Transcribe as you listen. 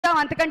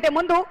చూద్దాం. అంతకంటే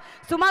ముందు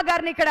సుమా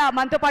గారిని ఇక్కడ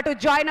మనతో పాటు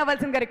జాయిన్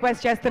అవ్వాల్సిందిగా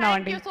రిక్వెస్ట్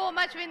చేస్తున్నామండి. Thank you so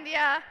much,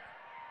 Vindhya.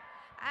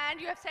 And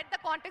you have set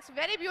the context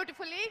very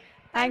beautifully.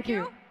 Thank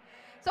you.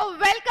 So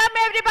welcome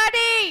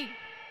everybody.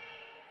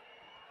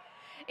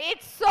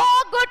 It's so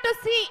good to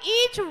see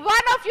each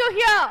one of you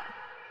here.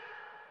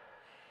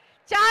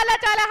 చాలా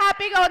చాలా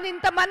హ్యాపీగా ఉంది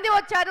ఇంతమంది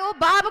వచ్చారు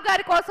బాబు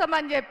గారి కోసం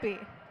అని చెప్పి.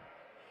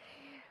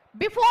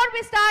 Before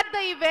we start the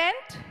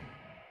event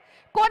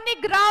కొన్ని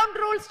గ్రౌండ్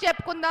రూల్స్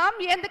చెప్పుకుందాం,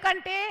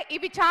 ఎందుకంటే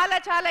ఇవి చాలా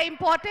చాలా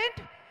ఇంపార్టెంట్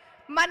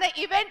మన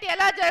ఈవెంట్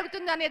ఎలా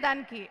జరుగుతుంది అనే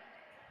దానికి.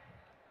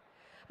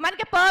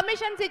 మనకి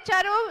పర్మిషన్స్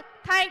ఇచ్చారు.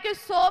 Thank you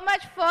so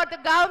much for the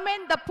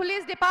government, the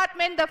police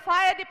department, the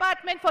fire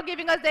department for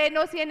giving us the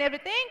NOC and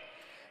everything.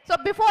 So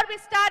before we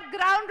start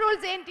ground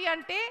rules ఏంటి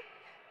అంటే,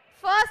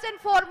 ఫస్ట్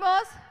అండ్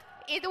ఫార్మోస్ట్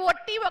ఇది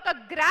ఒట్టి ఒక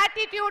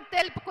గ్రాటిట్యూడ్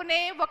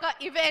తెలుపుకునే ఒక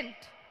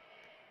event.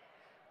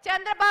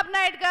 Chandrababu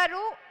Naidu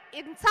గారు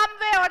in some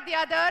way are the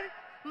other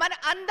మన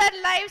అందరి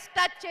lifes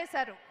touch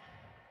చేశారు.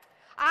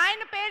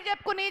 ఆయన పేరు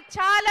చెప్పుకుని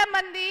చాలా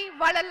మంది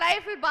వాళ్ళ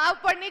లైఫ్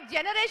బాగుపడి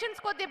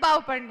జనరేషన్స్ కొద్దీ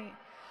బాగుపడి,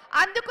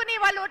 అందుకుని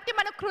వాళ్ళు ఒట్టి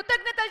మన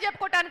కృతజ్ఞతలు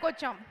చెప్పుకోవటానికి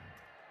వచ్చాం.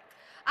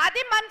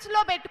 అది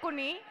మనసులో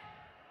పెట్టుకుని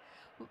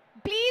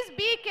ప్లీజ్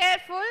బీ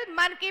కేర్ఫుల్,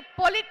 మనకి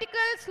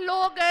పొలిటికల్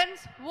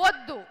స్లోగన్స్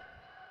వద్దు.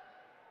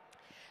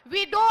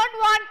 We don't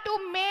want to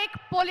make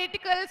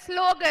political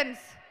slogans.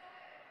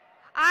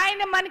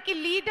 ఆయన మనకి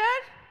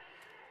లీడర్,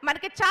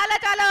 మనకి చాలా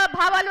చాలా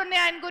భావాలు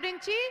ఉన్నాయి ఆయన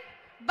గురించి.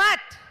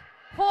 బట్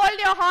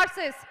హోల్డ్ యువర్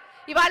హార్సెస్,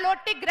 ఇవాళ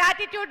ఒట్టి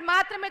గ్రాటిట్యూడ్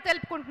మాత్రమే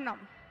తెలుపుకుంటున్నాం.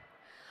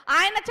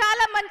 ఆయన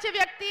చాలా మంచి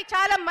వ్యక్తి,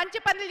 చాలా మంచి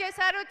పనులు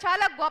చేశారు,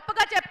 చాలా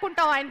గొప్పగా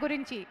చెప్పుకుంటాం ఆయన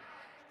గురించి.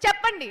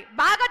 చెప్పండి,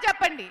 బాగా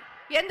చెప్పండి,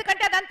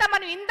 ఎందుకంటే అదంతా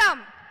మనం ఇందాం,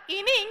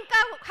 ఇని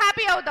ఇంకా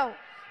హ్యాపీ అవుదాం.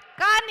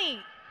 కానీ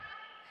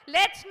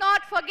లెట్స్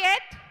నాట్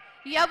ఫర్గెట్,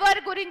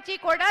 ఎవరి గురించి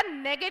కూడా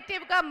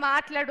నెగటివ్గా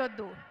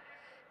మాట్లాడొద్దు,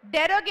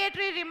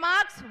 డెరోగేటరీ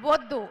రిమార్క్స్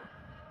వద్దు.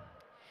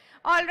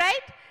 All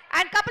right,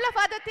 and couple of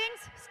other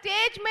things,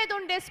 stage మీద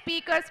ఉండే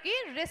స్పీకర్స్కి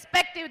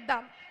రెస్పెక్ట్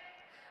ఇద్దాం.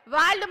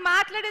 వాళ్ళు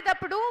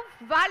మాట్లాడేటప్పుడు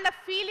వాళ్ళ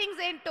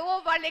ఫీలింగ్స్ ఏంటో,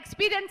 వాళ్ళ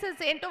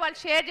ఎక్స్పీరియన్సెస్ ఏంటో వాళ్ళు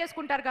షేర్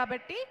చేసుకుంటారు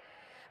కాబట్టి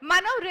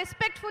మనం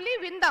రెస్పెక్ట్ఫుల్లీ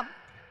విందాం.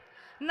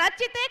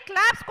 నచ్చితే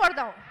క్లాప్స్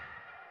కొడదాం,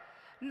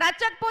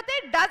 నచ్చకపోతే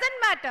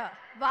డజంట్ మ్యాటర్,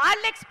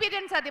 వాళ్ళ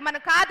ఎక్స్పీరియన్స్ అది,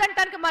 మనం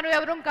కాదంటానికి మనం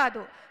ఎవరూ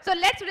కాదు. So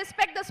let's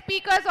respect the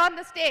speakers on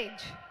the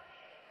stage.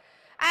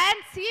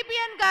 And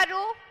CBN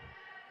గారు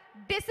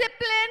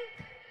discipline,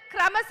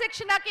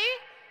 క్రమశిక్షణకి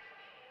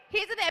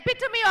he's an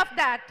epitome of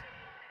that.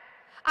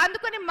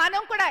 అందుకని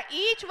మనం కూడా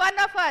ఈచ్ వన్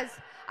ఆఫ్ అస్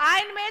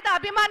ఆయన మీద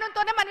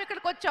అభిమానంతోనే మనం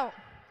ఇక్కడికి వచ్చాం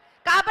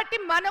కాబట్టి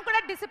మనం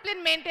కూడా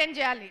డిసిప్లిన్ మెయింటైన్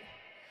చేయాలి.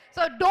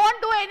 So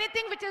don't do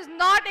anything which is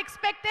not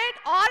expected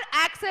are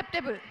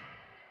acceptable.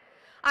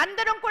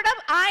 అందరం కూడా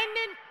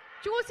ఆయన్ని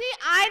చూసి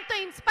ఆయనతో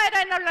ఇన్స్పైర్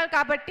అయిన వాళ్ళు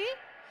కాబట్టి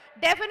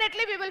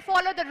definitely we will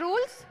follow the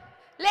rules.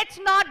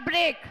 Let's not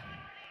break,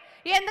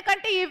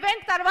 ఎందుకంటే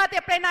ఈవెంట్ తర్వాత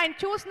ఎప్పుడైనా ఆయన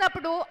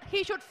చూసినప్పుడు he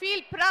should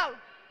feel proud.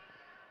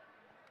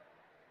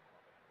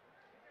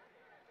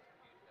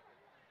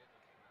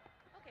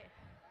 Okay,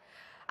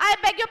 I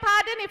beg your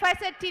pardon if I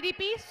said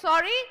TDP,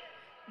 sorry.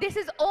 This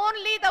is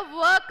only the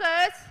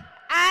workers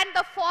and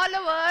the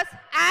followers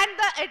and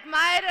the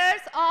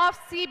admirers of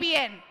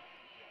CBN.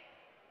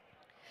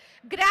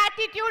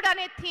 Gratitude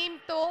అనే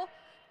థీమ్తో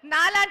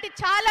నాలాంటి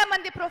చాలా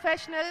మంది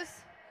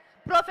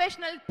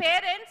professional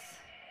parents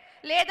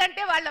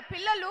లేదంటే వాళ్ళ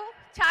పిల్లలు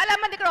చాలా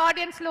మంది ఇక్కడ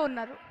ఆడియన్స్లో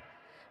ఉన్నారు.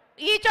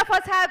 Each of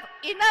us have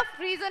enough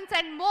reasons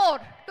and more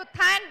to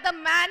thank the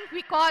man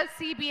we call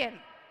CBN.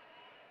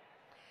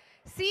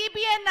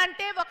 CBN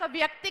అంటే ఒక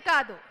వ్యక్తి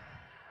కాదు,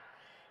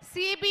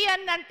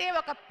 CBN అంటే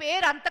ఒక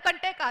పేరు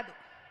అంతకంటే కాదు,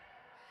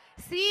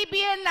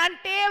 CBN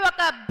అంటే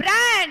ఒక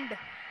brand.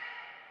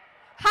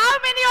 How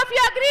many of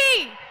you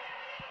agree?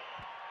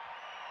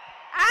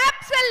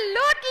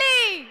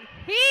 Absolutely,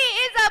 he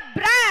is a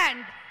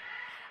brand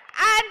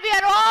and we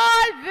are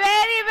all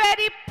very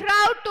very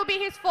proud to be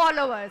his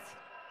followers.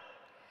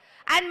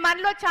 And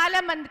manlo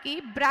chaala mandiki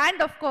brand,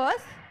 of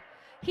course,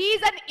 he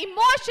is an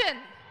emotion.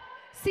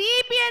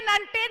 CBN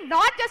ante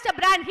not just a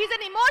brand, he is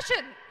an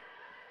emotion,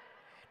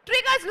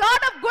 triggers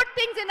lot of good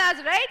things in us,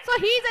 right? So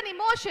he is an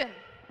emotion.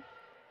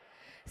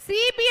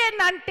 CBN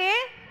ante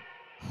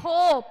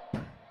hope,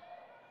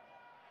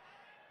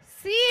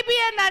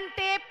 CBN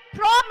ante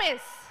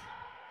promise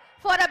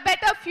for a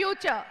better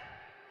future.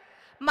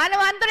 మనం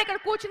అందరూ ఇక్కడ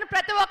కూర్చున్న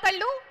ప్రతి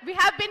ఒక్కళ్ళు we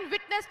have been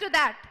witness to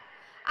that.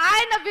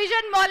 ఆయన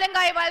vision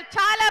మూలంగా ఇవాళ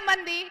చాలా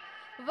మంది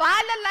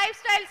వాళ్ళ లైఫ్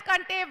స్టైల్స్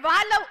కంటే,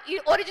 వాళ్ళ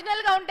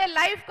ఒరిజినల్గా ఉండే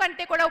లైఫ్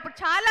కంటే కూడా ఇప్పుడు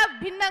చాలా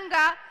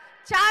భిన్నంగా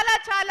చాలా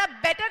చాలా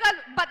బెటర్గా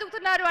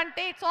బతుకుతున్నారు.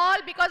 అంటే it's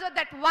all because of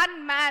that one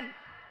man.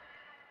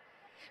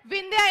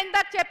 Vindhya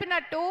ఇందాక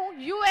చెప్పినట్టు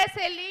US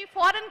వెళ్ళి,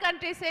 ఫారెన్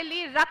కంట్రీస్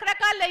వెళ్ళి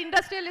రకరకాల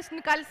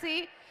ఇండస్ట్రియలిస్ట్ని కలిసి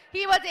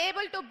he was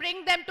able to bring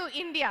them to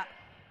India.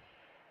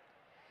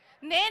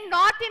 నేను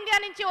నార్త్ ఇండియా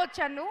నుంచి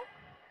వచ్చాను.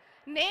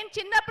 నేను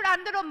చిన్నప్పుడు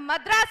అందరూ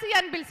మద్రాసి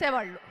అని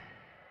పిలిచేవాళ్ళు.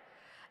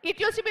 It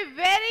use to be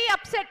very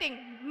upsetting.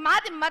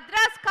 మాది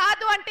మద్రాస్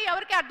కాదు అంటే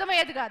ఎవరికి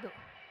అర్థమయ్యేది కాదు.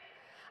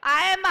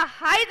 ఐఎమ్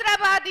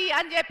హైదరాబాదీ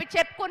అని చెప్పి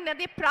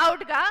చెప్పుకున్నది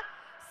ప్రౌడ్గా.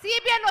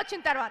 CBN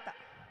వచ్చిన తర్వాత.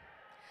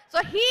 So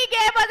he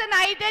gave us an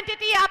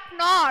identity up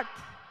north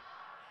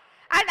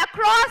and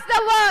across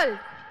the world.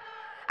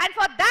 And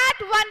for that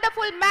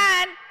wonderful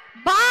man,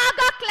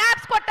 baga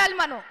claps kottali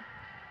manu.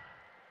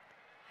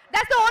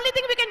 That's the only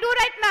thing we can do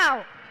right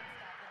now.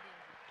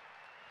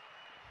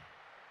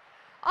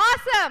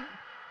 Awesome.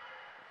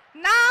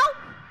 Now,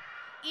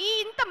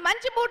 ఇంత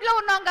మంచి mood లో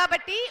ఉన్నాం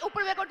కాబట్టి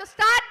ఇప్పుడు we are going to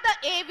start the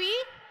AV.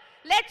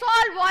 Let's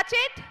all watch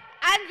it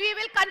and we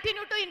will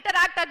continue to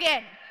interact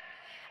again.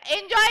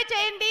 Enjoy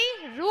చేయండి,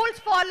 rules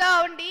follow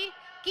అవ్వండి.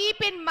 Keep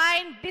in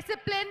mind,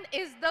 discipline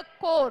is the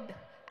code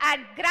and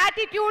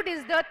gratitude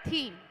is the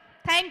theme.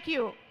 Thank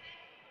you.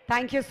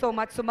 Thank you so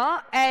much Suma.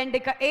 And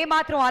ఇక ఏ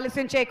మాత్రం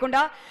ఆలస్యం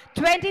చేయకుండా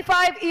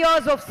 25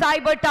 years of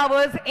cyber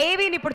towers AVని ఇప్పుడు